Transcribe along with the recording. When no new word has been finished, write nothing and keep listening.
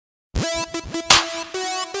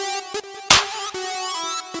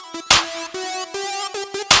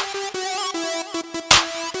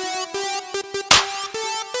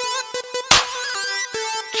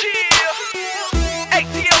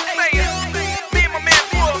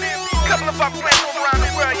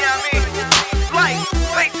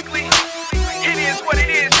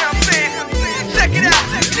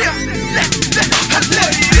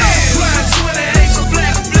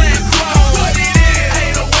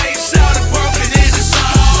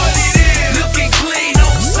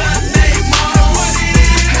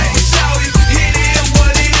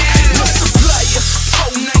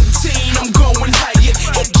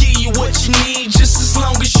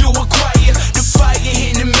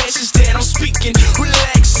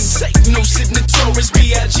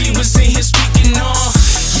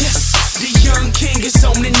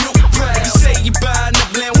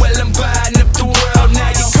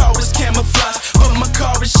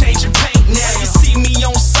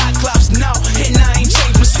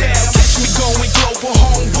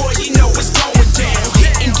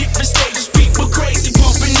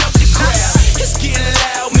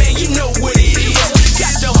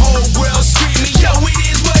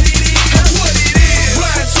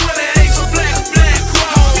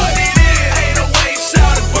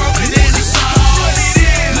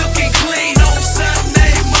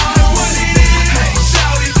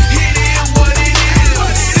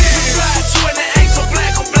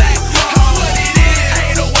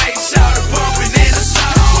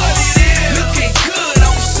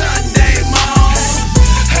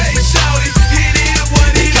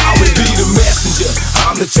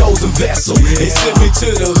They sent me to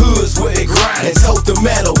the hoods where they grind and tote the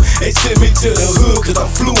metal. They sent me to the hood cause I'm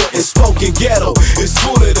fluent in spoken ghetto. It's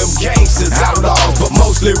full of them gangsters, outlaws, but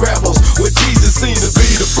mostly rebels. Where Jesus seemed to be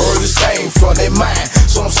the furthest thing from their mind.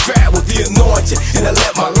 So I'm strapped with the anointing and I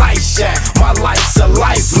let my light shine. My light's a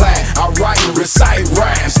lifeline. I write and recite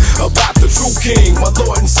rhymes about the true King, my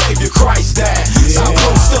Lord and Savior Christ died. So I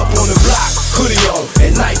post up on the block, hoodie on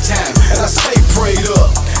at nighttime, and I stay prayed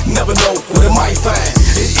up. Never know what I might find.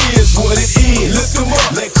 It is what it is. Lift him up,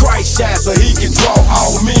 let Christ shine so he can draw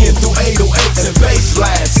all men through 808s and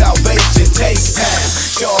baseline. Salvation takes time.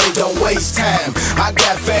 Shorty, don't waste time. I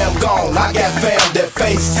got fam gone, I got fam that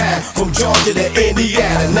FaceTime. From Georgia to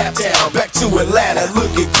Indiana, Naptown, back to Atlanta,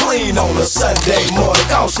 looking clean on a Sunday morning.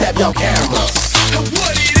 Don't snap your cameras.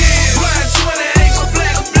 What it is, riding 28 so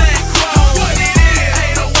black chrome. What it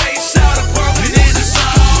is, 808 shot a bumping in the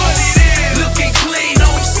sun. What it is, looking clean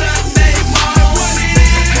on Sunday morning. What it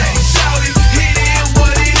is, hey shawty, it is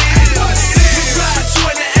what it is. What it is, riding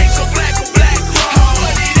 28 so black chrome.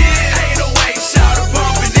 What it is, 808 shot a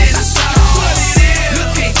bumping in the sun. What it is,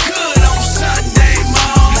 looking good on Sunday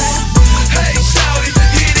morning. Hey shawty,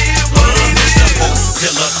 it is what it is.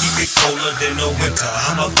 Killer, keep it colder than the winter.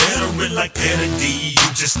 I'm a veteran like Kennedy, you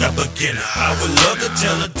just a beginner. I would love to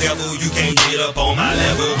tell the devil you can't get up on my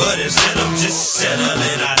level, but instead of just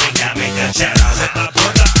settling, I think I make a chatter with my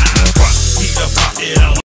brother. I rock, keep the pocket on.